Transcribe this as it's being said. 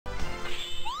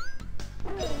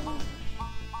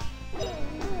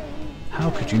How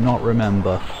could you not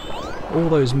remember? All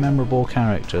those memorable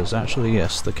characters. Actually,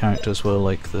 yes, the characters were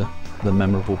like the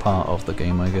memorable part of the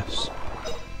game, I guess.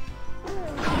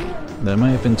 There may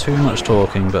have been too much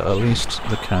talking, but at least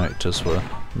the characters were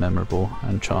memorable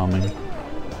and charming.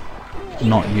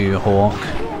 Not you, Hawk.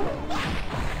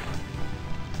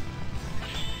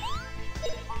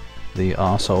 The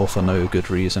arsehole for no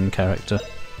good reason character.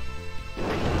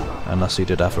 Unless he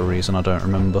did have a reason, I don't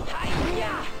remember.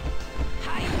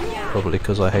 Probably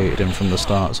because I hated him from the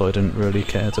start, so I didn't really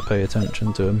care to pay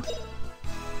attention to him.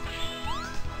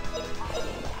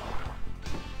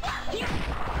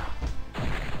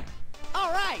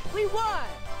 Alright, we won!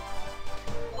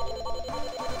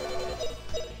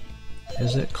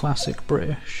 Is it classic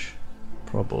British?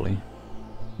 Probably.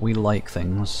 We like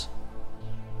things.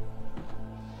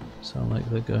 So like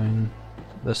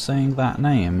they're saying that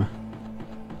name.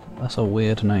 That's a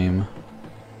weird name.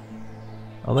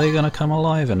 Are they gonna come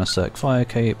alive in a sec? Fire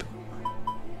cape.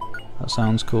 That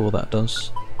sounds cool, that does.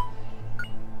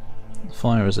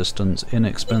 Fire resistance,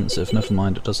 inexpensive. Never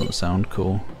mind, it doesn't sound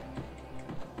cool.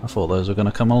 I thought those were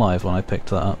gonna come alive when I picked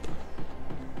that up.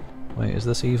 Wait, is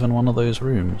this even one of those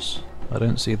rooms? I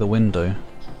don't see the window.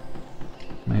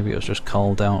 Maybe it was just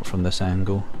culled out from this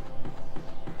angle.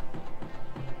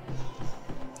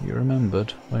 You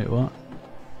remembered? Wait, what?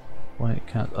 White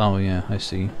cat. Oh yeah, I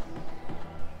see.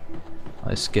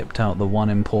 I skipped out the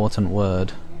one important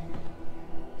word.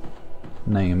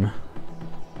 Name.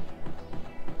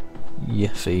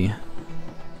 Yiffy.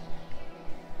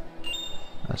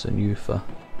 That's a Yufa.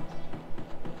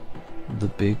 The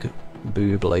big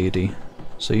boob lady.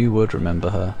 So you would remember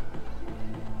her.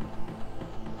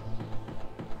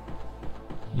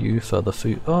 Yufa the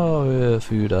food. Oh yeah,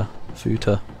 Fooder.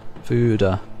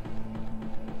 Fooder.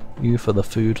 Yufa the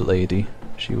food lady.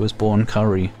 She was born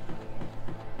curry.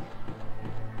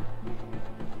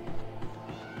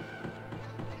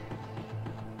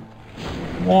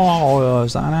 Whoa,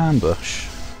 is that an ambush?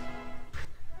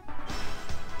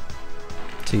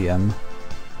 TM.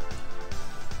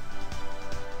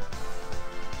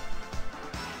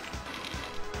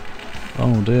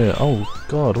 Oh dear, oh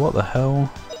god, what the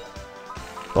hell?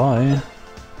 Bye.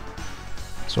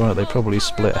 It's alright, they probably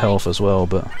split health as well,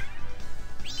 but...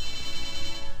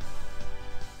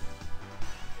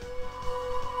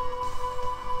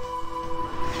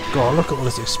 God, look at all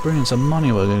this experience and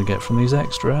money we're going to get from these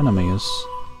extra enemies.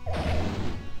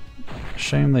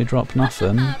 Shame they drop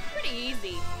nothing. Pretty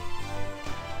easy.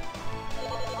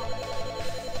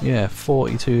 Yeah,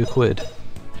 42 quid.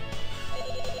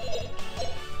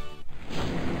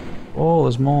 Oh,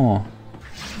 there's more.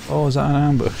 Oh, is that an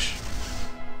ambush?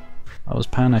 I was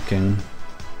panicking.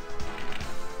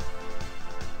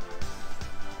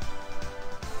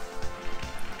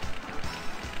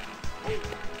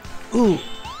 Ooh!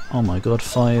 Oh my god,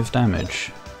 5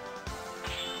 damage.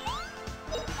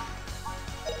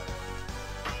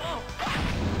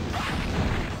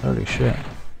 Holy shit.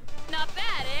 Not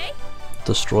bad, eh?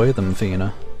 Destroy them,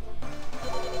 Fina.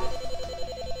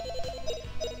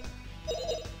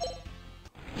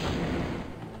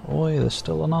 Oi, there's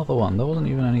still another one. There wasn't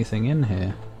even anything in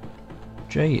here.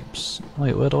 Japes.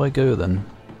 Wait, where do I go then?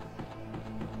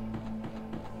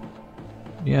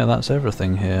 Yeah, that's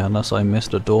everything here, unless I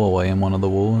missed a doorway in one of the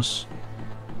walls.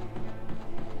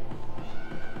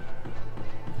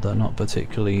 They're not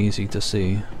particularly easy to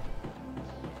see.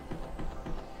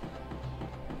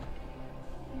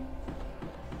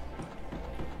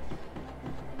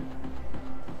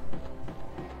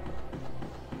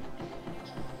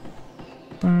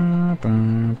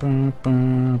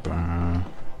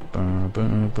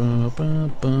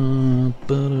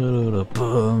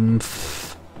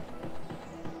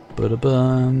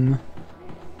 Ba-da-bum.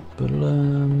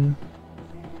 Ba-da-bum.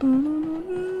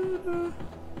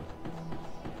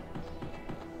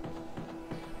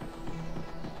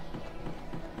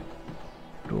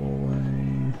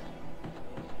 Doorway.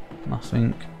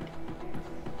 Nothing.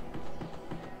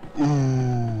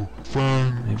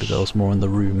 Maybe there was more in the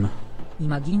room.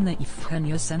 Imagine if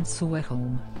Henio sent Sue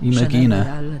home. Imagine.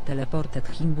 Teleported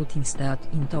him but instead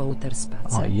into outer space.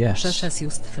 Ah, yes. Precious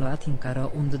used floating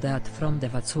caro und that from the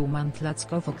Watsuman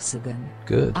lack of oxygen.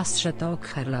 Good. As she took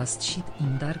her last shit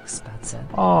in dark space.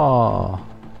 Ah.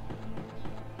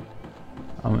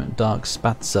 I went dark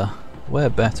spatza. Where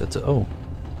better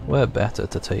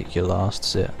to take your last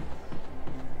sit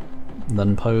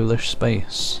than Polish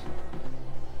space.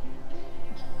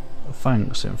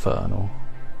 Thanks, Infernal.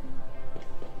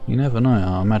 You never know,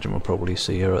 I imagine we'll probably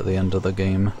see her at the end of the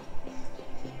game,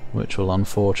 which will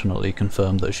unfortunately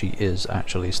confirm that she is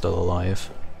actually still alive.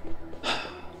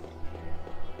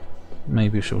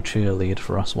 Maybe she'll cheerlead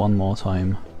for us one more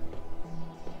time.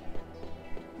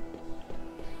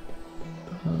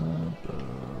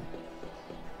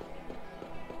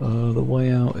 The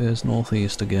way out is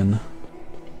northeast again.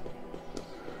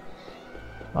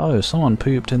 Oh, someone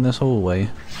pooped in this hallway.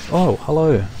 Oh,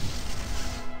 hello!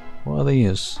 What are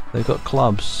these? They've got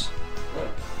clubs.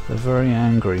 They're very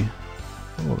angry.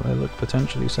 Oh, they look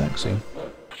potentially sexy.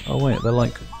 Oh wait, they're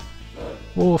like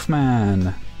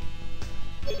Wolfman!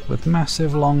 With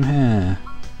massive long hair.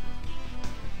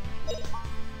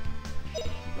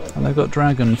 And they've got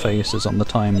dragon faces on the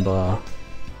time bar.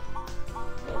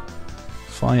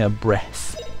 Fire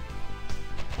breath.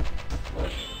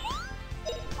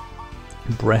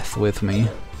 Breath with me.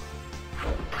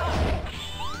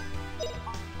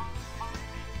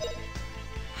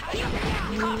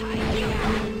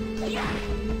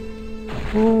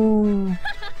 Ooh.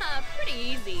 Pretty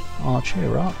easy. Oh,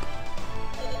 cheer up.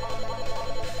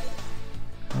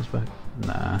 How's back?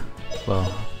 Nah.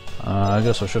 Well, I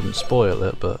guess I shouldn't spoil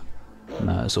it, but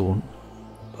nah, it's all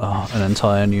an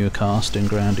entire new cast in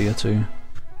Grandia too.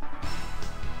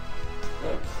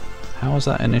 How was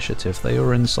that initiative? They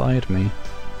were inside me.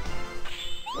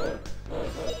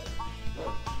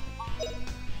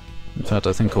 In fact,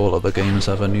 I think all of the games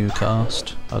have a new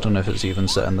cast. I don't know if it's even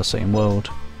set in the same world.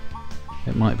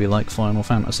 It might be like Final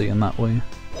Fantasy in that way.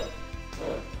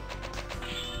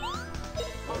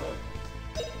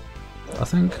 I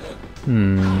think...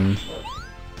 I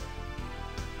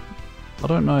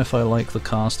don't know if I like the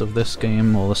cast of this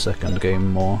game or the second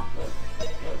game more.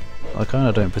 I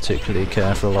kinda don't particularly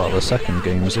care for a lot of the second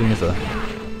games either.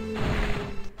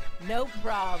 No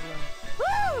problem.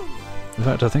 Woo! In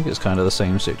fact, I think it's kind of the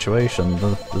same situation.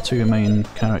 The two main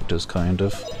characters kind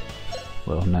of...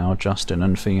 well, now Justin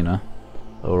and Fina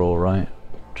are alright.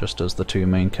 Just as the two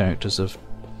main characters of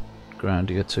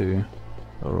Grandia 2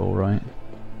 are alright.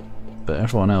 But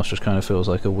everyone else just kind of feels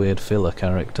like a weird filler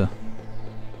character.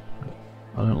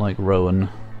 I don't like Rowan.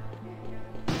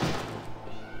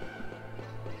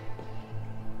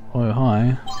 Oh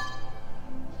hi.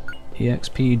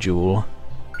 EXP jewel.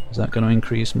 Is that going to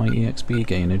increase my EXP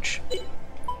gainage?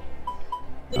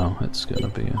 Oh, it's going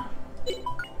to be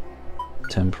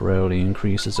temporarily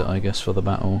increases it, I guess, for the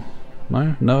battle.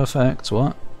 No? No effects,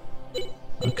 what?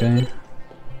 Okay.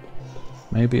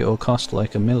 Maybe it'll cost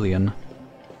like 1 million.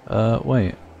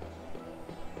 Wait.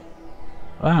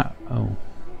 Ah! Oh.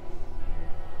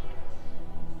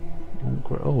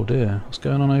 Oh dear, what's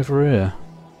going on over here?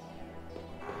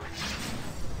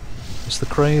 It's the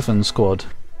Craven squad.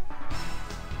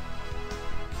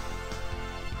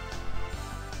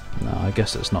 No, I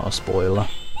guess it's not a spoiler.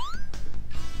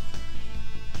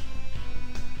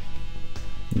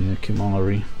 Yeah,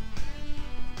 Kimari.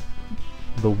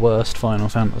 The worst Final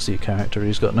Fantasy character,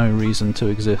 he's got no reason to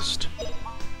exist.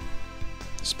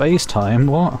 Space time?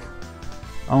 What?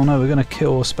 Oh no, we're gonna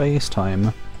kill space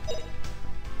time.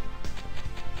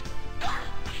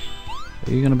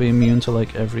 Are you gonna be immune to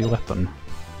like every weapon?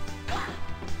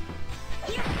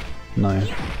 No. In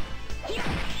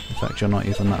fact, you're not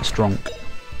even that strong.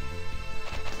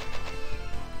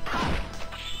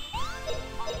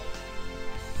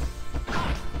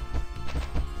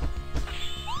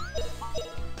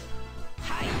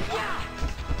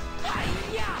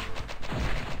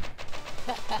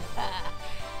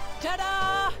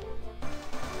 Ta-da!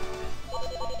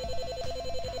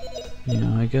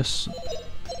 Yeah, I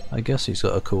guess he's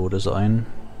got a cool design.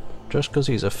 Just because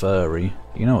he's a furry.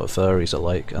 You know what furries are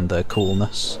like and their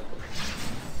coolness.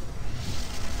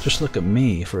 Just look at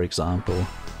me, for example.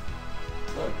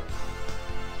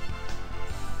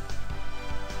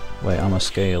 Wait, I'm a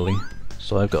scaly,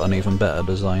 so I've got an even better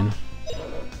design.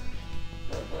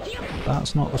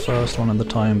 That's not the first one in the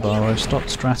time bar. I've stopped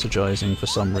strategizing for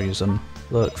some reason.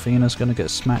 Look, Fina's gonna get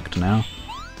smacked now.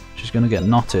 She's gonna get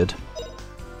knotted.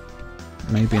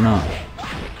 Maybe not.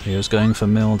 He was going for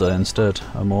Milda instead,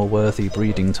 a more worthy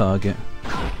breeding target.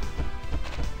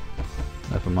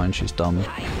 Never mind, she's dumb.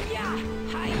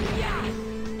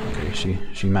 Okay,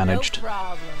 she managed. No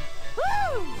problem.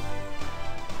 Woo!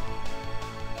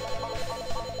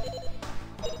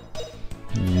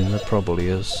 Yeah, there probably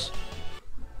is.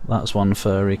 That's one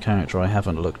furry character I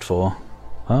haven't looked for.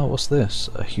 Oh, what's this?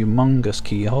 A humongous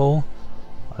keyhole?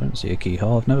 I don't see a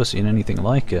keyhole, I've never seen anything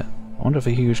like it. I wonder if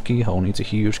a huge keyhole needs a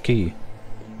huge key.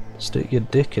 Stick your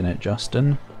dick in it,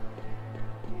 Justin.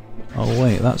 Oh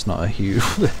wait, that's not a huge...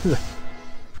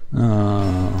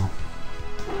 oh.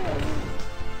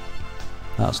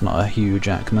 That's not a huge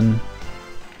Ackman.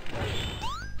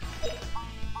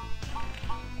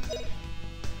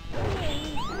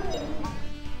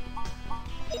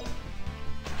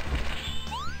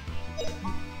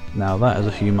 Now that is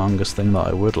a humongous thing that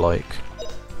I would like.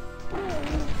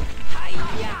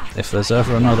 If there's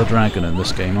ever another dragon in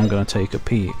this game, I'm going to take a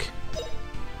peek.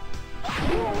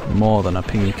 More than a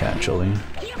peek, actually.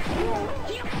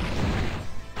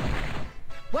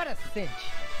 What a cinch!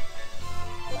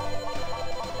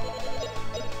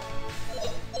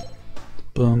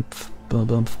 Bump, bump,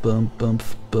 bump, bump, bump,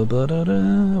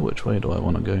 ba-ba-da-da. Which way do I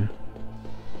want to go?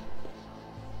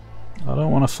 I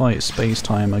don't want to fight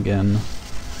space-time again.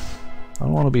 I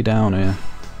don't want to be down here.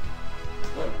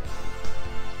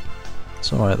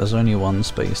 It's alright, there's only one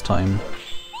space-time.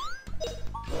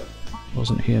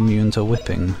 Wasn't he immune to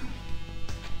whipping?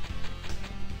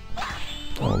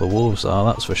 Oh, the wolves are,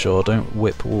 that's for sure. Don't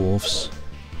whip wolves.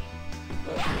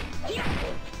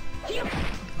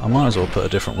 I might as well put a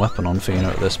different weapon on Fina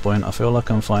at this point. I feel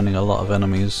like I'm finding a lot of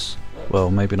enemies,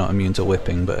 well, maybe not immune to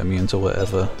whipping, but immune to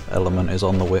whatever element is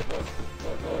on the whip.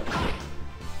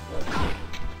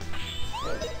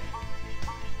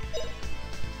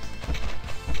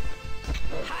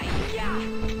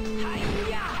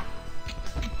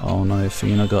 Oh no,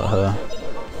 Fina got her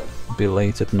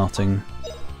belated nutting.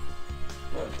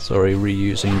 Sorry,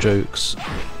 reusing jokes.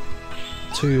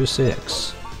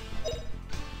 2-6.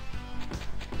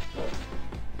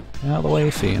 Out of the way,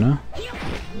 Fina.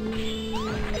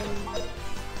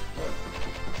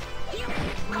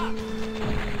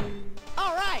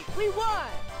 Alright, we won!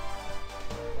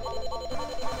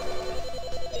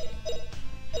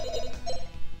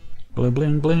 Bling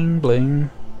bling bling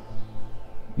bling.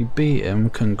 You beat him,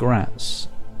 congrats.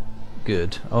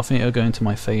 Good. I think you're going to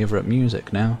my favourite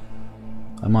music now.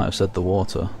 I might have said the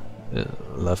water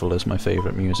level is my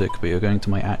favourite music, but you're going to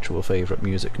my actual favourite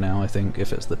music now, I think,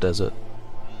 if it's the desert.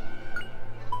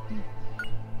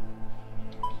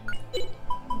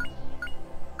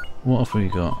 What have we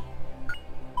got?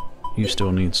 You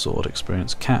still need sword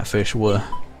experience. Catfish were...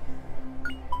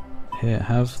 Here,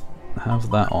 have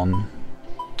that on.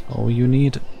 Oh, you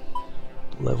need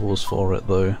levels for it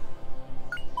though.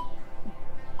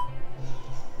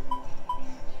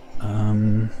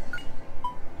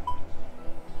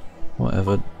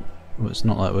 Whatever. It's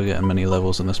not like we're getting many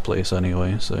levels in this place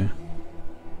anyway, so...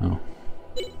 Oh.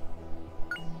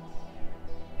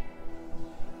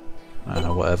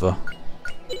 Whatever.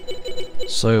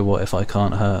 So what if I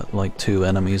can't hurt like 2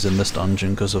 enemies in this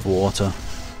dungeon because of water?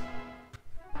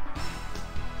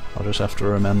 I'll just have to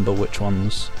remember which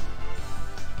ones.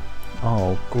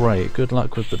 Oh great, good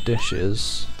luck with the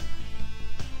dishes.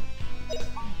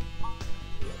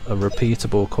 A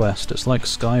repeatable quest, it's like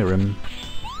Skyrim.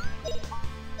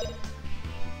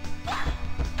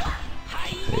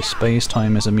 Okay,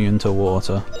 space-time is immune to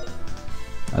water,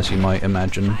 as you might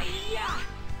imagine.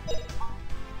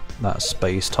 That's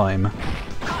space-time.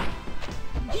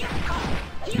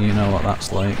 You know what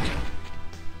that's like.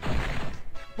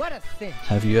 What a cinch!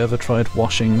 Have you ever tried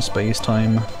washing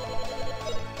space-time?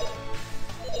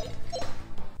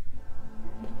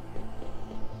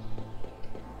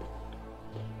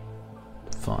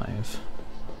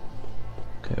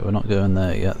 Okay, we're not going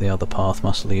there yet, the other path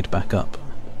must lead back up.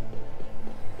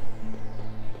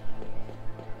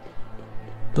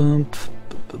 Bump,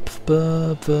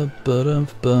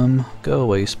 bum. Go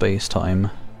away,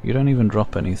 space-time. You don't even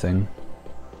drop anything.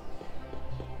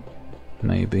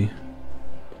 Maybe.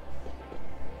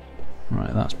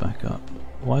 Right, that's back up.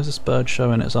 Why is this bird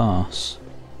showing its arse?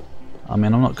 I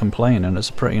mean, I'm not complaining, it's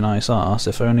a pretty nice arse,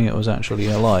 if only it was actually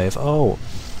alive. Oh!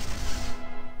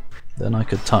 Then I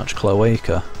could touch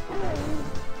Cloaca.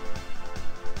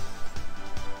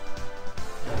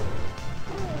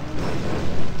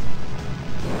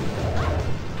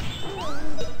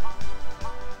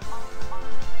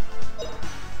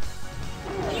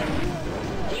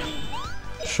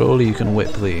 Surely you can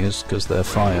whip these, because they're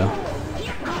fire.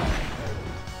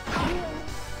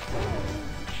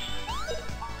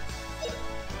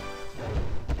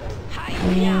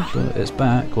 But it's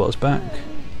back. What's back?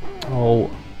 Oh.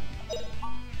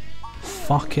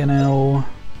 Fucking hell.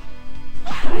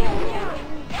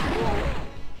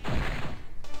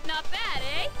 Not bad,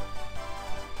 eh?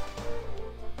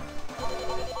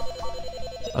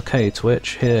 Okay,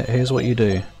 Twitch, here's what you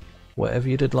do. Whatever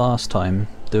you did last time,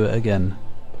 do it again.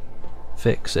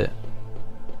 Fix it.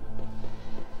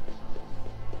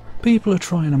 People are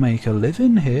trying to make a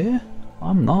living here.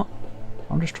 I'm not.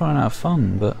 I'm just trying to have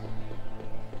fun, but...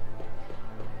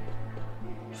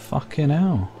 Fucking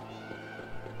hell.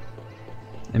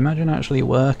 Imagine actually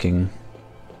working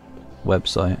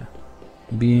website.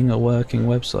 Being a working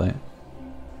website.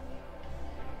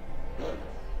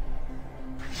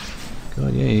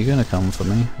 God, yeah, you're gonna come for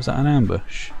me. Is that an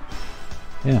ambush?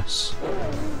 Yes.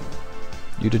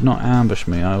 You did not ambush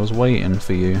me, I was waiting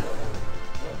for you.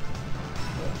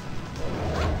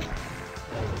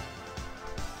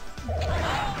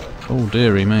 Oh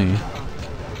dearie me.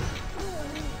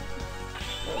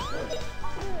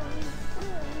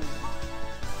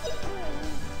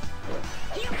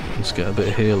 Let's get a bit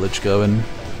of healage going.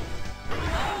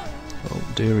 Oh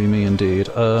dearie me indeed.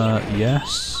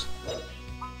 Yes.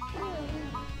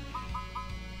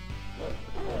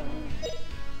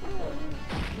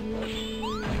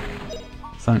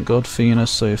 Thank God Fina's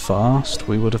so fast,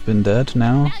 we would have been dead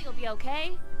now. Now you'll be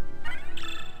okay.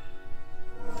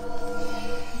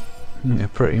 Yeah,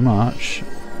 pretty much.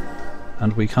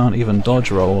 And we can't even dodge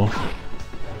roll.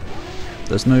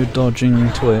 There's no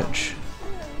dodging Twitch.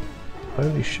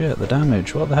 Holy shit, the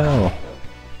damage, what the hell?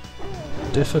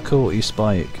 Difficulty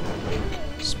spike.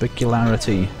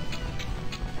 Specularity.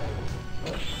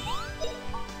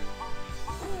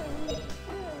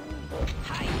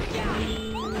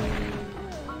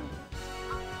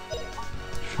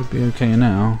 Should be okay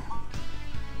now.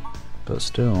 But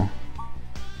still.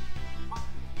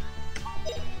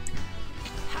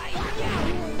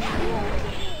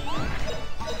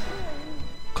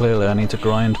 Clearly I need to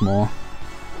grind more.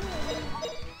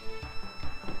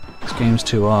 This game's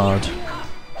too hard.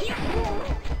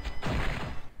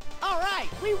 Alright,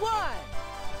 we won!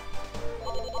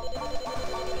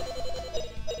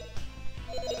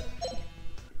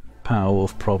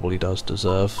 Powerwolf probably does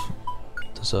deserve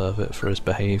it for his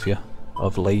behaviour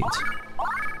of late.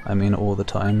 I mean all the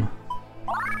time.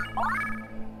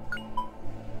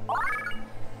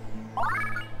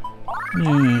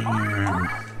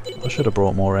 I should have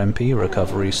brought more MP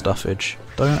recovery stuffage.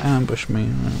 Don't ambush me.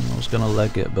 I was gonna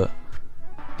leg it, but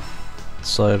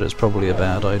decided it's probably a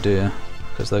bad idea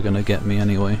because they're gonna get me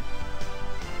anyway.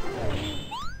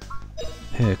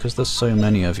 Here, because there's so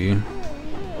many of you.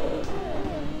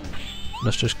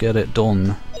 Let's just get it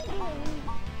done.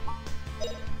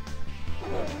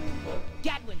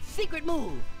 Gadwin's secret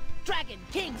move! Dragon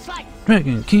King Slice!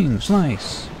 Dragon King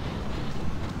Slice!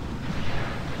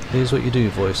 Here's what you do,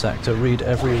 voice actor. Read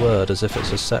every word as if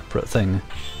it's a separate thing.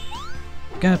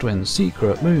 Gadwin's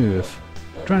secret move!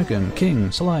 Dragon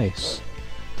King Slice!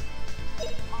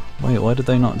 Wait, why did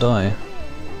they not die?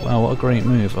 Wow, what a great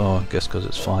move. Oh, I guess because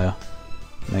it's fire.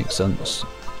 Makes sense.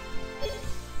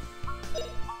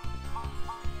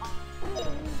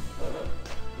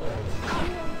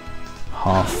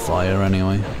 Half fire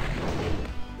anyway.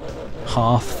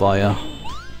 Half fire.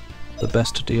 The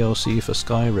best DLC for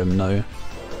Skyrim, no.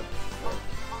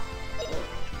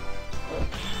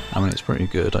 I mean, it's pretty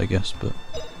good, I guess,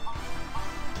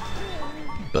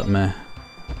 but meh.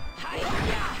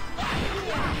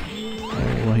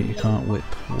 Oh wait, you can't whip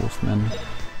wolfmen.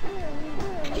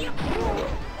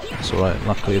 It's alright,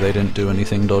 luckily they didn't do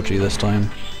anything dodgy this time.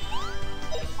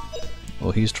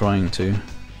 Well, he's trying to.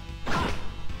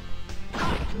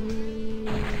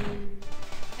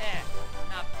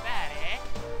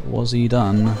 Was he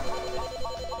done?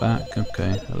 Back?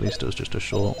 Okay, at least it was just a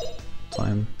short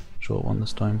one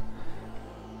this time.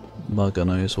 Bugger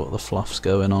knows what the fluff's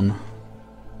going on.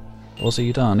 Was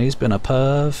he done? He's been a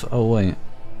perv? Oh wait,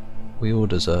 we all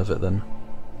deserve it then.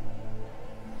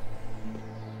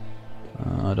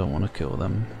 I don't want to kill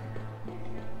them.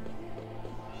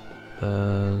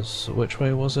 Which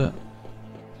way was it?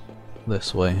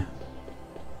 This way.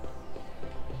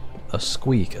 A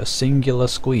squeak, a singular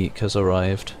squeak has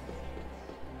arrived.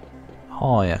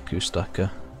 Hi,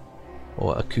 Acoustica.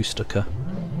 Or Acoustica.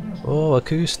 Oh,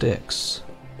 acoustics!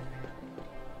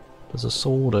 There's a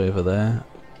sword over there.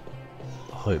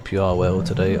 I hope you are well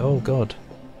today. Oh god.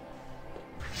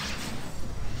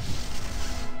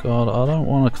 God, I don't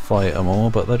want to fight them all,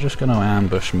 but they're just going to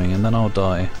ambush me and then I'll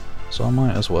die. So I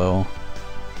might as well.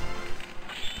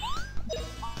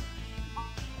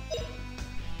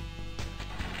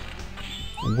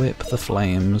 Whip the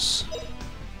flames.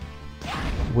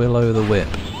 Willow the whip.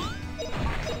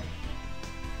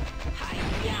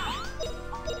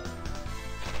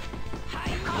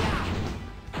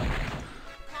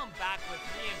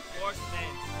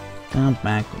 Come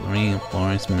back with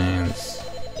reinforcements.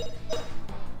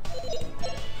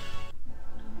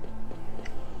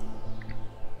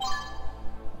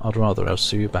 I'd rather have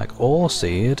Sue back or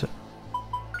Seed.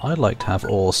 I'd like to have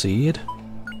all Seed.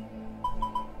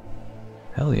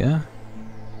 Hell yeah.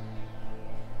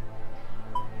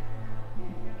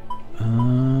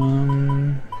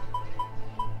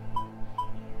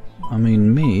 I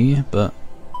mean me, but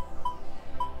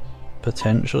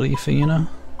potentially Fina.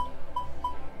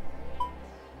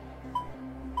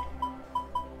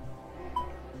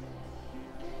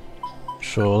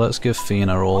 Sure, let's give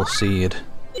Fina all Seed.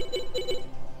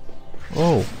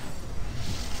 Oh!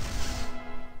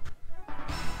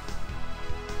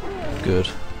 Good,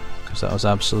 because that was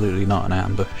absolutely not an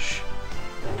ambush.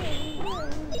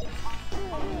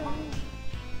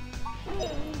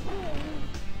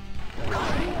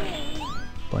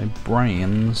 By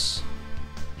brains,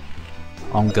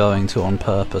 I'm going to on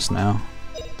purpose now,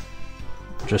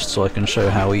 just so I can show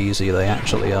how easy they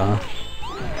actually are.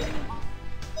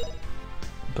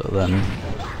 But then,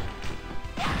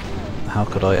 how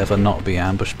could I ever not be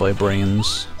ambushed by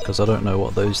brains? Because I don't know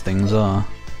what those things are.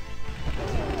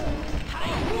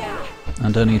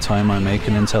 And any time I make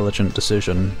an intelligent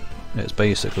decision, it's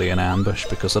basically an ambush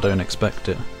because I don't expect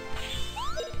it.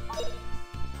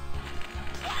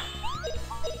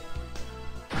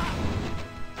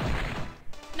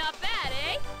 Not bad,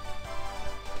 eh?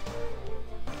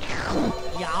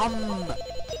 Yum!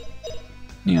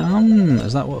 Yum!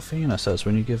 Is that what Fina says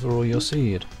when you give her all your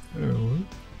seed?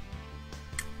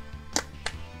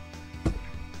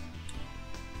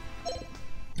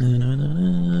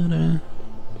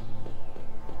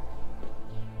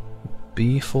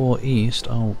 B4 East?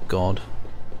 Oh god.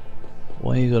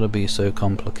 Why you gotta be so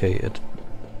complicated?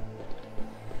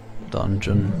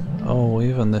 Dungeon. Oh,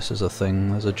 even this is a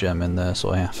thing. There's a gem in there,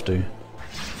 so I have to.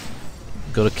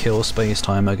 Gotta kill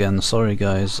space-time again. Sorry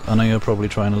guys. I know you're probably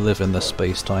trying to live in this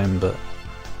space-time, but...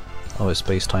 Oh, it's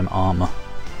space-time armor.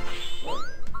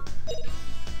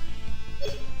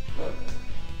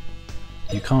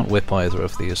 You can't whip either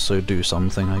of these, so do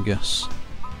something, I guess.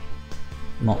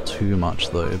 Not too much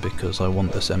though, because I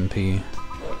want this MP.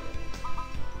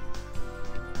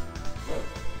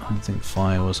 I don't think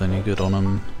fire was any good on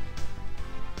him.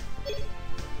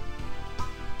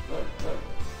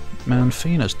 Man,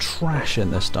 Fina's trash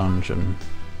in this dungeon.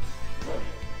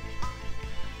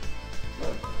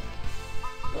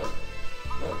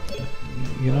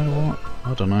 You know what?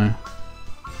 I don't know.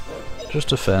 Just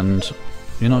defend.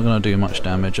 You're not going to do much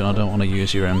damage, and I don't want to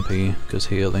use your MP, because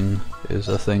healing is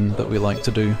a thing that we like to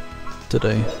do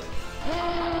today.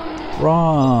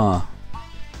 Rah!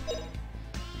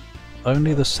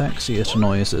 Only the sexiest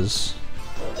noises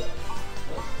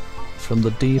from the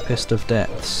deepest of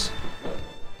depths.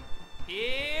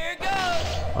 Here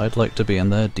goes! I'd like to be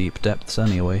in their deep depths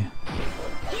anyway.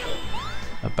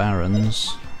 A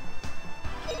Baron's.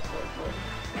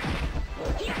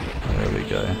 There we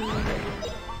go.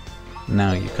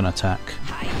 Now you can attack.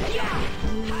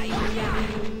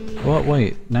 What?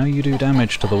 Wait, now you do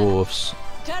damage to the wolves.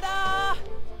 Ta-da!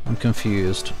 I'm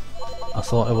confused. I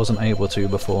thought I wasn't able to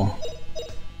before.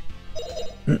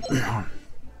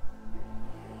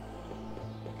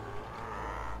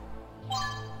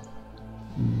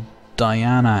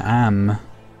 Diana Am.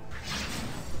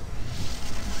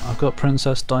 I've got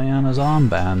Princess Diana's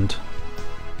armband.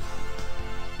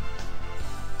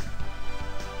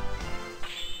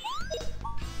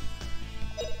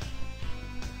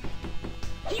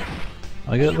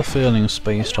 I get the feeling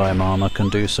space-time armor can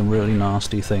do some really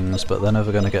nasty things, but they're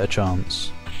never going to get a chance.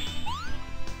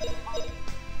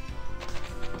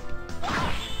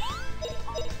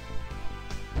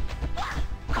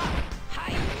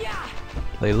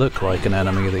 They look like an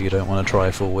enemy that you don't want to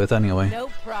trifle with anyway. No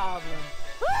problem.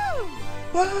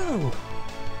 Whoa!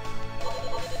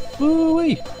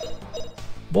 Woo-wee!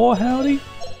 Boy howdy!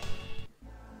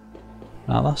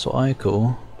 Now that's what I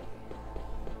call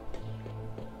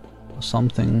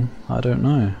something, I don't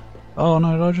know. Oh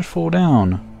no, did I just fall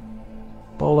down?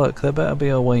 Bollock, there better be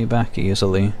a way back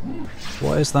easily.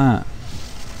 What is that?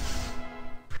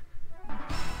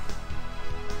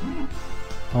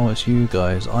 Oh, it's you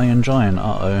guys. Iron Giant,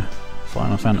 uh-oh.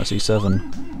 Final Fantasy VII.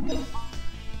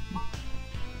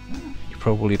 You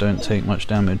probably don't take much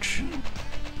damage.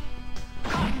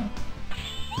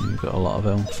 You've got a lot of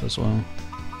health as well.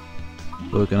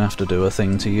 We're gonna have to do a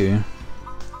thing to you.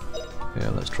 Yeah,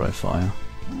 let's try fire.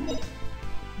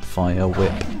 Fire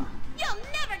whip. You'll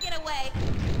never get away!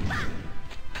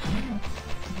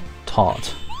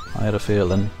 Tot. I had a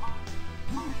feeling.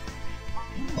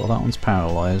 Well, that one's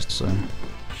paralysed, so...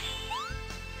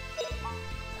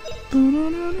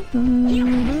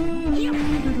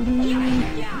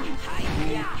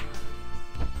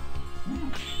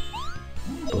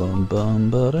 Bum bum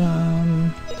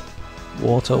ba-dum.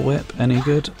 Water whip, any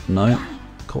good? No,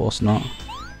 of course not.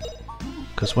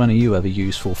 Because when are you ever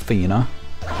useful, Fina?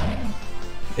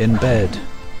 In bed.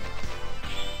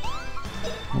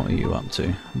 What are you up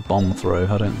to? Bomb throw?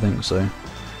 I don't think so.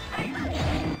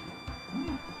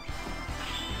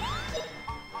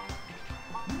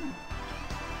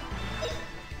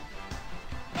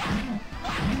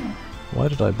 Why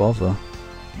did I bother?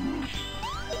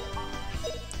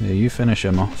 Yeah, you finish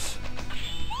him off.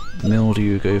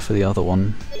 Mildew, go for the other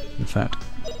one. In fact,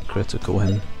 critical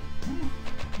him.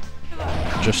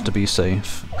 Just to be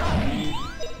safe.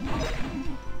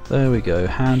 There we go,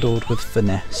 handled with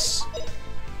finesse.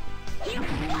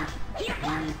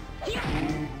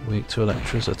 Weak to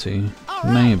electricity.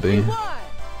 Maybe.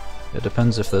 It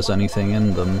depends if there's anything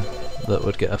in them that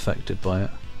would get affected by it.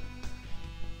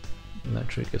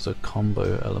 Electric is a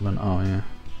combo element, oh yeah.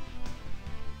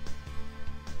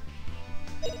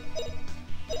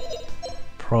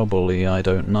 Probably, I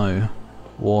don't know.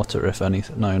 Water if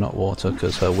anything. No, not water,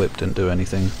 because her whip didn't do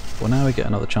anything. Well, now we get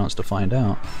another chance to find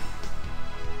out.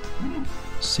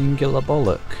 Singular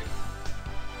bollock.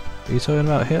 Are you talking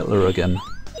about Hitler again?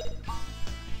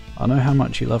 I know how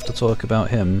much you love to talk about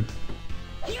him.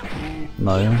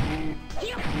 No.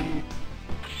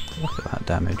 Look at that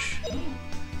damage.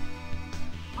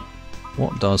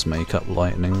 What does make up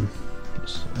lightning?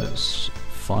 It's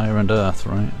fire and earth,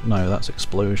 right? No, that's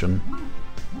explosion.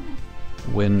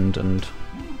 Wind and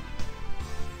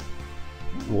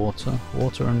water.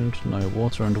 Water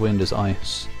and wind is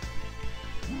ice.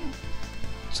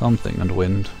 Something and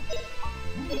wind.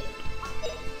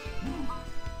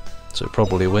 So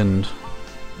probably wind.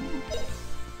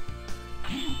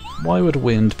 Why would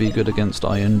wind be good against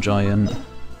Iron Giant?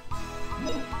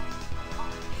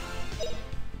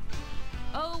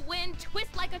 Oh, wind,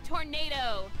 twist like a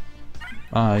tornado.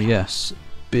 Ah yes,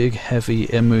 big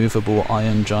heavy immovable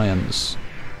iron giants.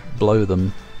 Blow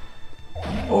them.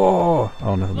 Oh!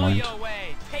 Oh, never Blow mind. your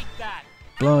way. Take that.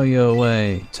 Blow your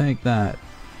way, take that.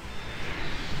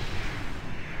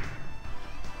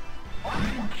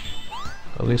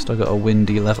 At least I got a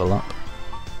windy level up.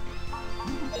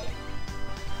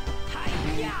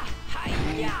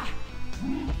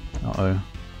 Uh-oh.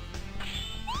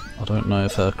 I don't know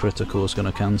if her critical is going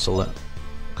to cancel it,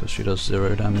 because she does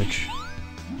 0 damage.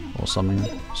 Or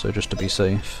something, so just to be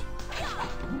safe.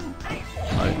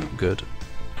 Nope, good.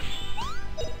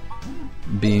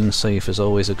 Being safe is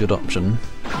always a good option.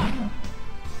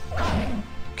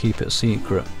 Keep it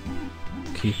secret.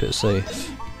 Keep it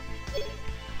safe.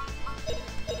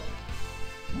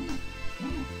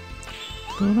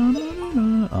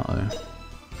 Uh-oh.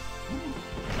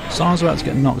 So I was about to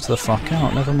get knocked the fuck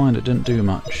out, never mind, it didn't do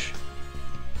much.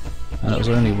 And it was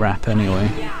only rap anyway.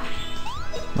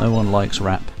 No one likes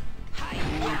rap.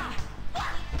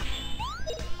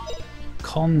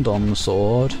 Condom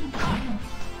sword.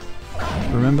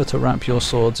 Remember to wrap your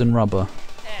swords in rubber,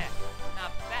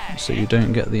 Not bad. so you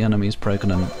don't get the enemies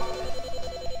pregnant.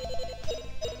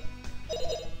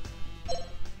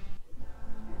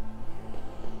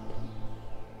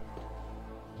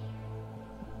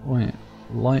 Wait,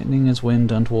 lightning is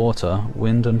wind and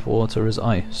water is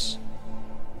ice.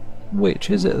 Which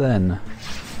is it then?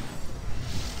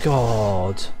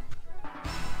 God.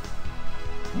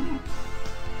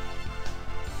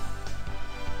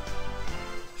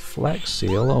 Flex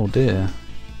seal, oh dear.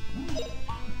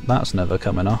 That's never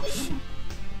coming off.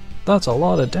 That's a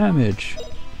lot of damage.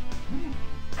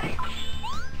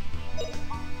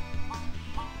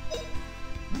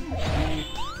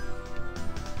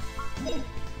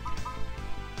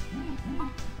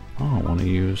 I don't want to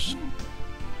use...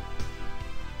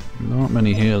 There aren't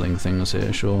many healing things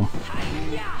here, sure.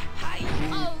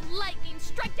 Oh, lightning,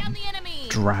 strike down the enemy.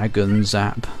 Dragon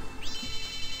zap.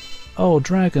 Oh,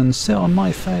 dragon, sit on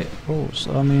my face. Oh,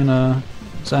 so, I mean,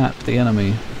 zap the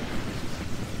enemy.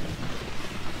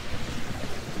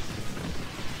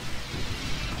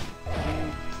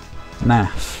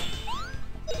 Naff.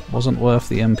 Wasn't worth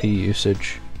the MP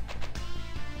usage.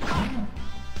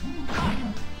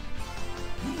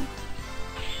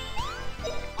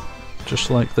 Just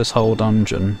like this whole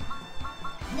dungeon.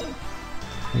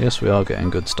 I guess we are getting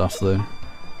good stuff though.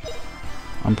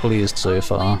 I'm pleased so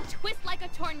far Wind, twist like a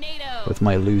tornado. with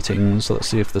my lootings. Let's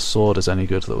see if the sword is any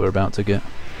good that we're about to get.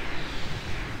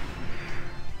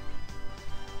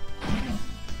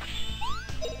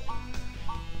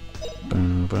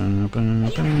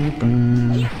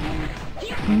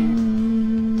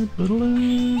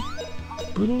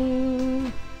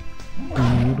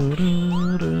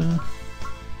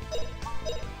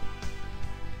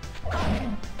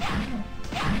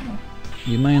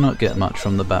 You may not get much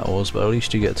from the battles, but at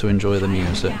least you get to enjoy the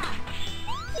music.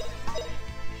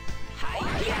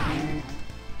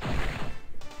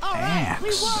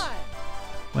 Axe!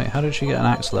 Wait, how did she get an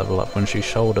axe level up when she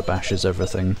shoulder bashes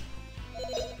everything?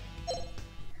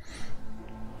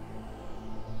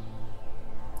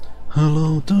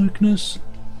 Hello, darkness!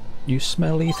 You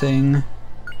smelly thing!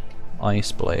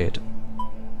 Ice blade.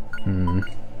 I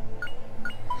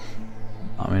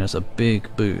mean, it's a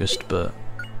big boost, but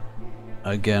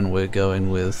again, we're going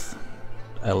with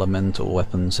elemental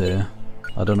weapons here.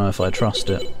 I don't know if I trust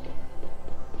it.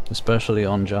 Especially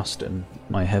on Justin,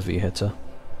 my heavy hitter.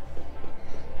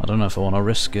 I don't know if I want to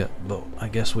risk it, but I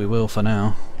guess we will for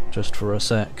now. Just for a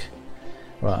sec.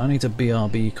 Right, I need to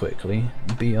BRB quickly.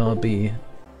 BRB.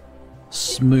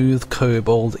 Smooth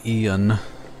Kobold Ian.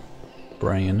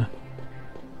 Brain.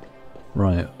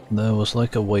 Right, there was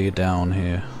like a way down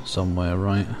here somewhere,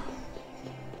 right?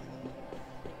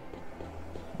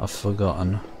 I've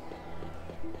forgotten.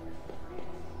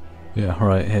 Yeah,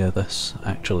 right here, this,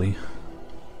 actually.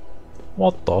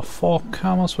 What the fuck?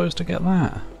 How am I supposed to get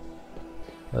that?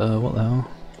 What the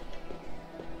hell?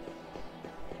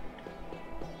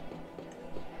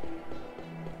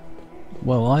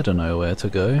 Well, I don't know where to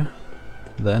go,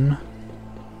 then.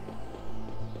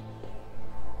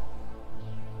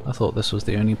 I thought this was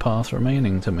the only path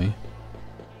remaining to me.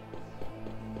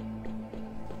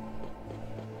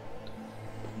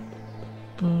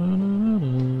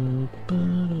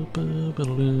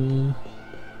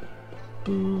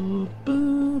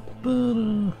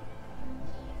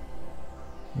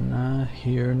 Nah,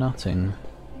 hear nothing.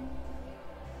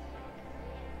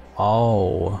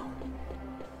 Oh.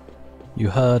 You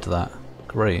heard that.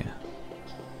 Great.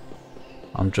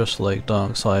 I'm just like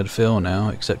Darkside Phil now,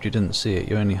 except you didn't see it,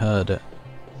 you only heard it.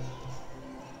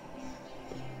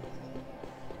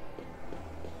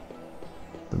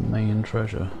 The main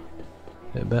treasure.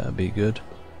 It better be good.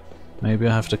 Maybe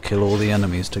I have to kill all the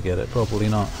enemies to get it, probably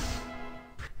not.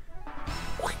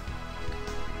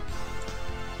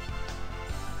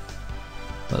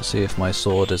 Let's see if my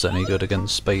sword is any good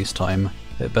against space-time.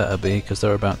 It better be, because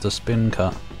they're about to spin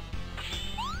cut.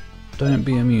 Don't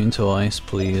be immune to ice,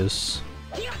 please.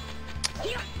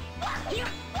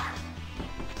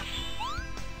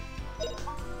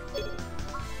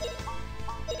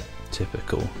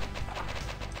 Typical.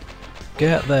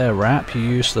 Get there, Rap, you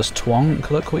useless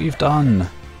twonk. Look what you've done.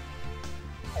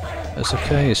 It's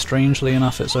okay, strangely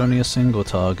enough it's only a single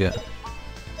target.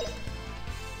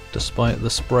 Despite the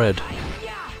spread.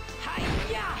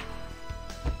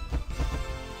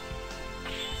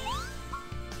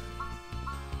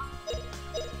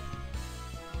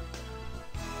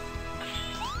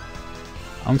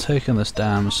 I'm taking this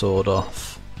damn sword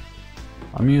off.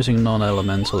 I'm using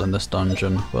non-elemental in this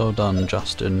dungeon. Well done,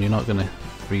 Justin. You're not gonna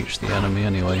reach the enemy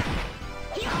anyway.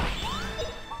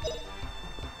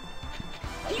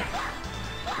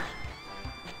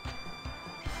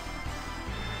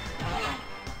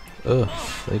 Ugh,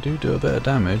 they do a bit of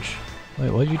damage.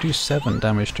 Wait, why do you do 7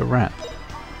 damage to Rap?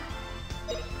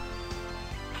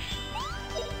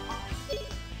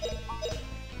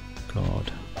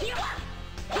 God.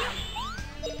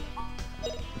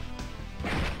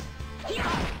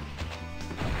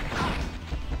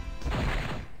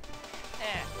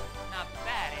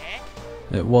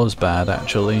 It was bad,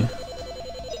 actually.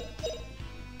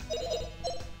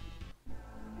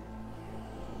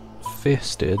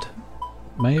 Fisted?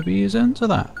 Maybe he's into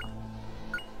that.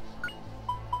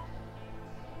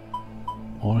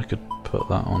 Or I could put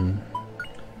that on.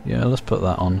 Yeah, let's put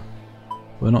that on.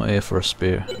 We're not here for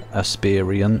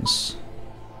experience.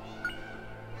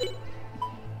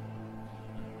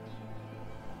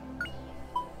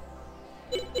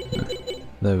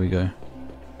 There we go.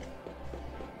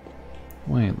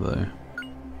 Wait though.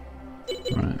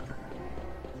 Right.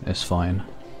 It's fine.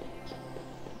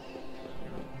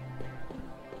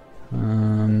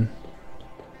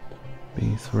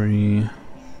 B3.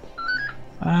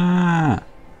 Ah!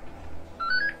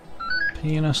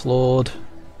 Penis Lord.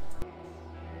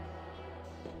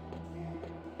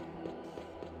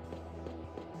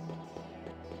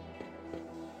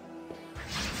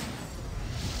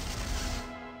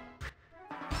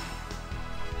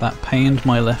 That pained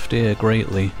my left ear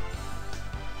greatly.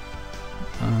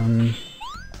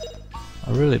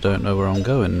 I really don't know where I'm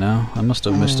going now. I must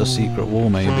have missed a secret wall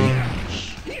maybe.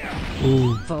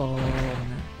 Ooh.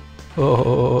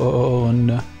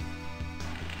 Phone.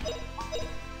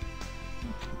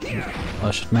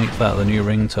 I should make that the new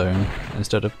ringtone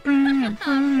instead of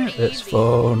it's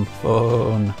phone,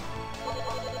 phone.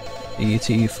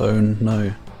 E.T. phone,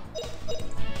 no.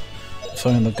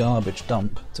 Phone the garbage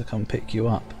dump to come pick you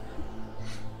up.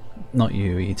 Not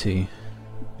you, E.T.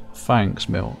 Thanks,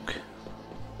 Milk.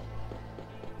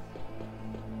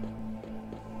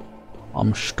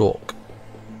 I'm stuck.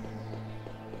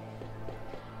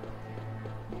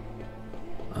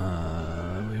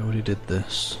 We already did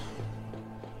this.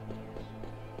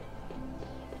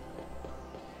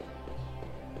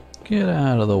 Get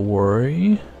out of the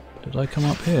worry. Did I come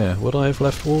up here? Would I have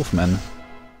left Wolfmen?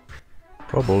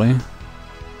 Probably.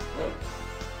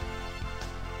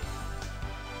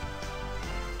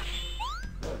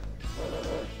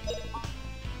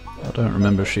 I don't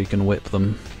remember if she can whip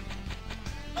them.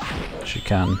 She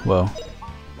can, well,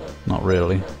 not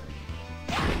really.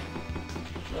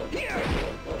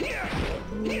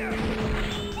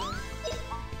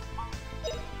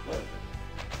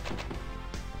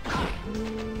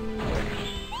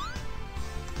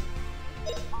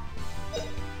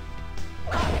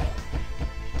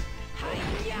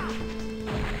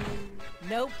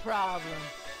 No problem.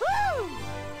 Woo!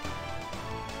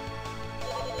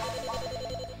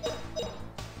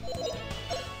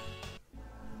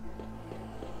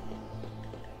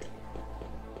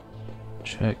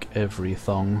 Check every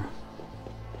thong.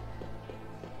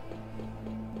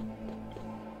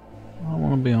 I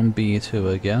want to be on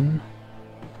B2 again.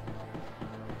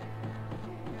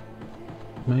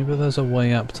 Maybe there's a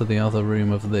way up to the other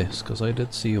room of this, because I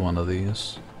did see one of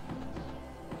these.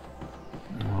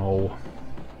 Oh.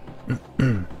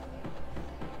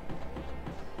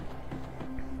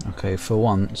 Okay, for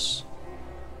once.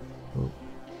 Oh,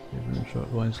 even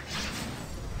shockwise.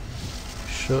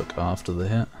 Shook after the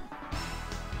hit.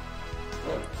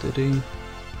 Did he?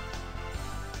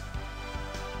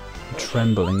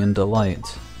 Trembling in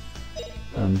delight.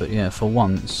 But yeah, for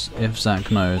once, if Zach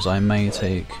knows, I may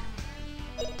take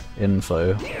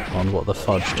info on what the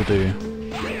fudge to do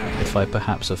if I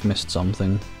perhaps have missed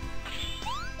something,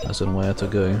 as in where to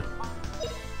go.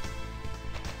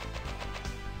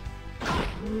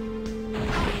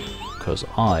 Because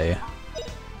I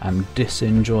am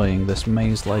disenjoying this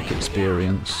maze-like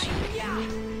experience.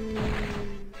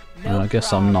 And I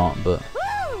guess I'm not, but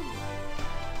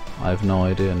I have no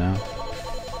idea now.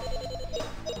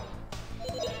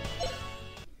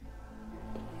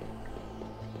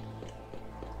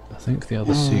 I think the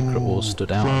other secret wall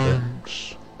stood out a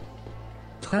bit.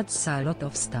 That's a lot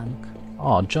of stank.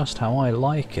 Oh, just how I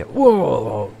like it.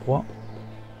 Whoa! What?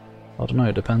 I don't know,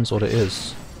 it depends what it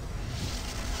is.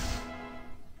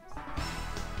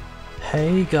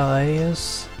 Hey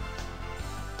guys!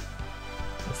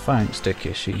 Thanks,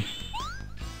 Dickishi.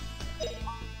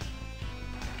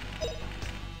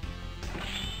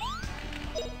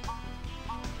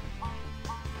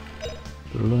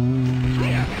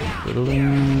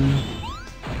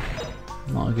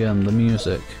 Not again, the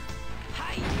music.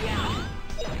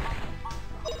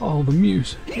 Oh, the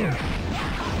music!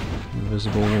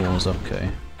 Invisible walls,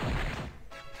 okay.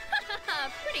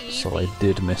 Pretty So I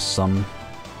did miss some.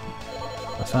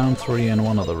 I found 3 in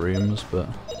one of the rooms, but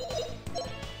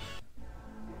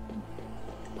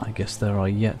I guess there are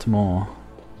yet more.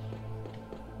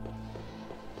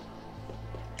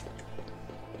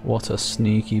 What a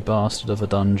sneaky bastard of a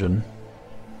dungeon.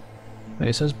 Wait,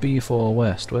 it says B4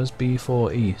 West, where's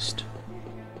B4 East?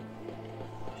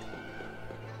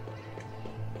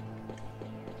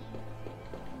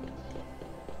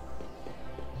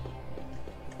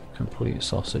 Complete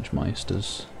sausage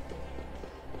meisters.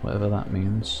 Whatever that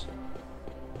means.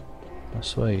 I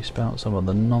swear you spout some of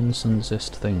the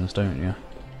nonsensest things, don't you?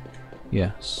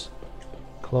 Yes.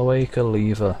 Cloaca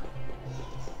lever.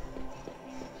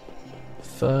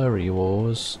 Furry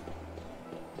wars.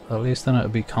 At least then it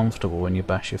would be comfortable when you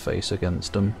bash your face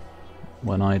against them.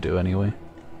 When I do, anyway.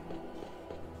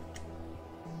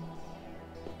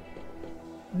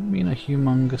 I mean a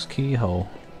humongous keyhole.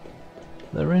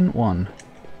 There ain't one.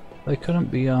 They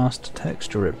couldn't be asked to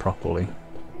texture it properly.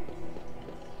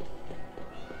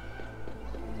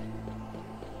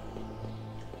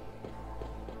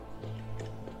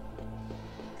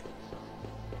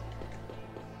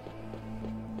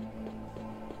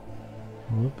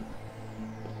 Whoop.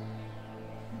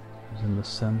 It's in the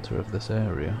center of this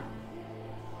area.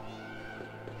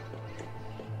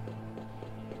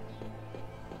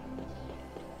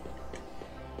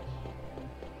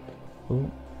 Ooh.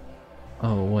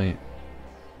 Oh wait.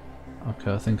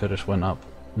 Okay, I think I just went up.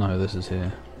 No, this is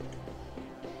here.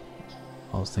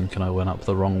 I was thinking I went up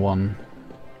the wrong one.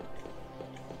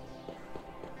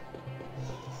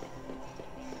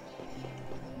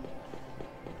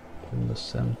 In the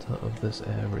center of this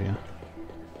area.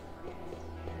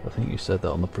 I think you said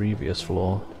that on the previous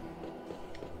floor.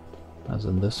 As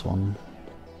in this one.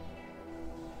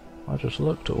 I just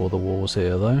looked at all the walls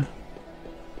here though.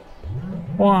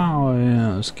 Wow,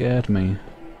 yeah, it scared me.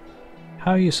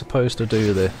 How are you supposed to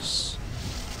do this?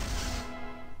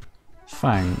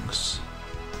 Thanks.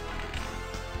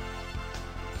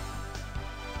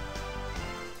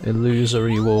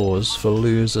 Illusory wars for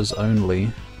losers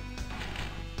only.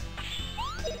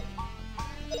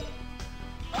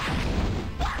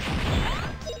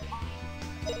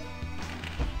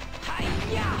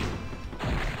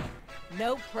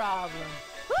 No problem.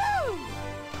 Woo!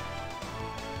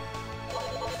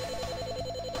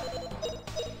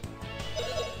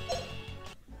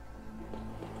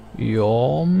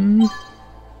 Yum.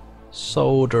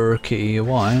 Soldier key.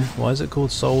 Why? Why is it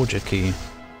called soldier key?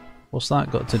 What's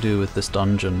that got to do with this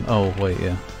dungeon? Oh, wait,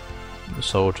 yeah. The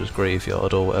soldier's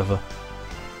graveyard or whatever.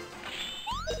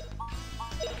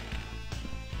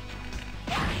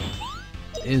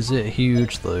 Is it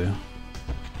huge though?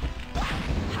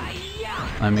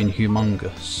 I mean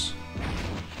humongous.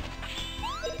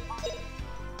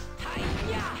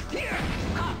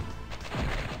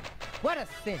 What a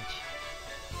cinch.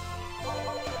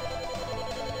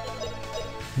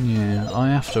 Yeah, I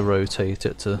have to rotate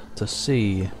it to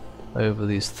see over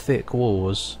these thick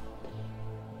walls.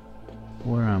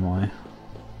 Where am I?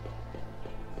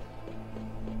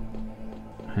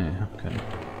 Here, okay.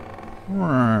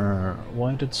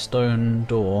 Why did stone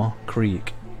door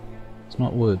creak? It's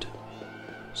not wood.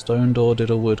 Stone door did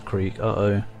a wood creak.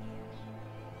 Uh-oh.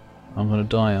 I'm gonna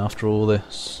die after all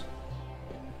this.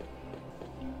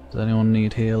 Does anyone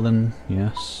need healing?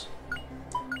 Yes.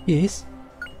 Yes.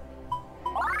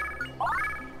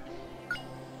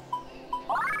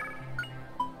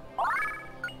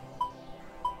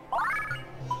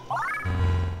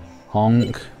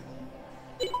 Honk.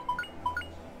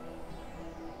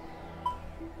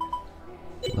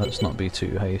 Let's not be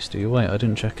too hasty. Wait, I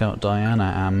didn't check out Diana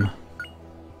Am.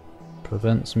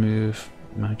 Prevents move,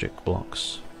 magic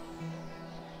blocks.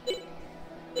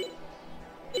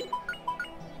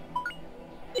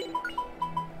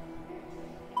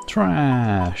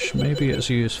 Trash! Maybe it's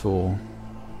useful.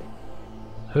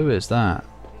 Who is that?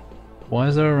 Why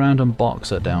is there a random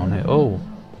boxer down here? Oh!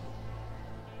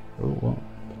 Oh, what?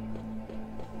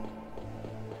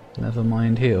 Never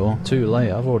mind heal. Too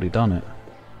late, I've already done it.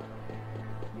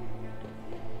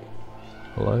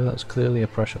 Hello? That's clearly a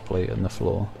pressure plate in the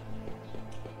floor.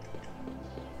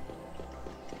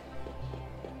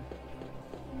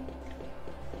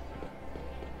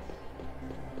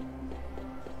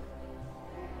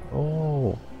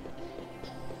 Oh!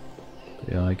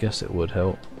 Yeah, I guess it would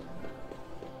help.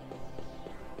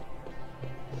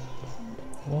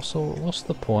 What's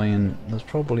the point? There's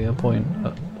probably a point.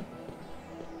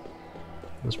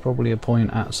 There's probably a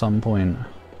point at some point.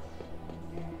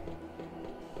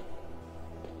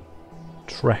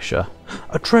 Treasure.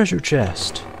 A treasure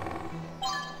chest!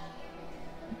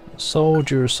 Sold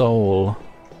your soul.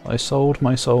 I sold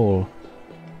my soul.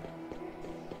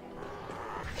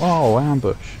 Oh,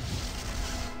 ambush.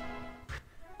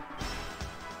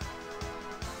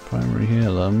 Primary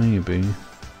healer, maybe.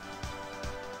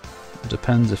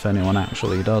 Depends if anyone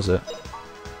actually does it.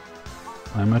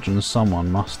 I imagine someone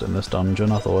must in this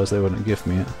dungeon, otherwise they wouldn't give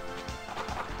me it.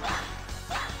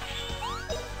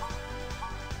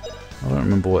 I don't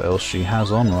remember what else she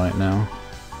has on right now.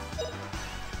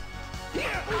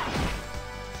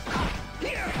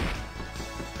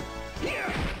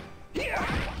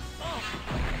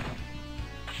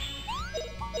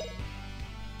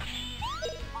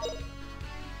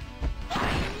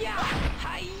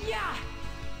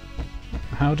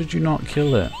 How did you not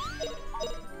kill it?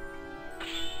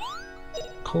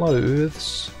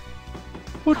 Clothes?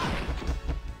 What? Not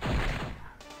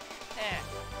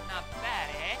bad,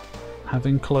 eh?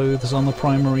 Having clothes on the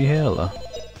primary healer?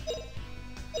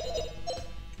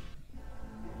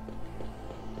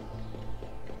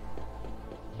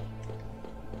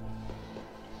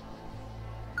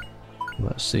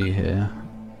 Let's see here.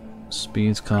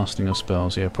 Speeds casting of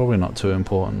spells. Yeah, probably not too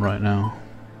important right now.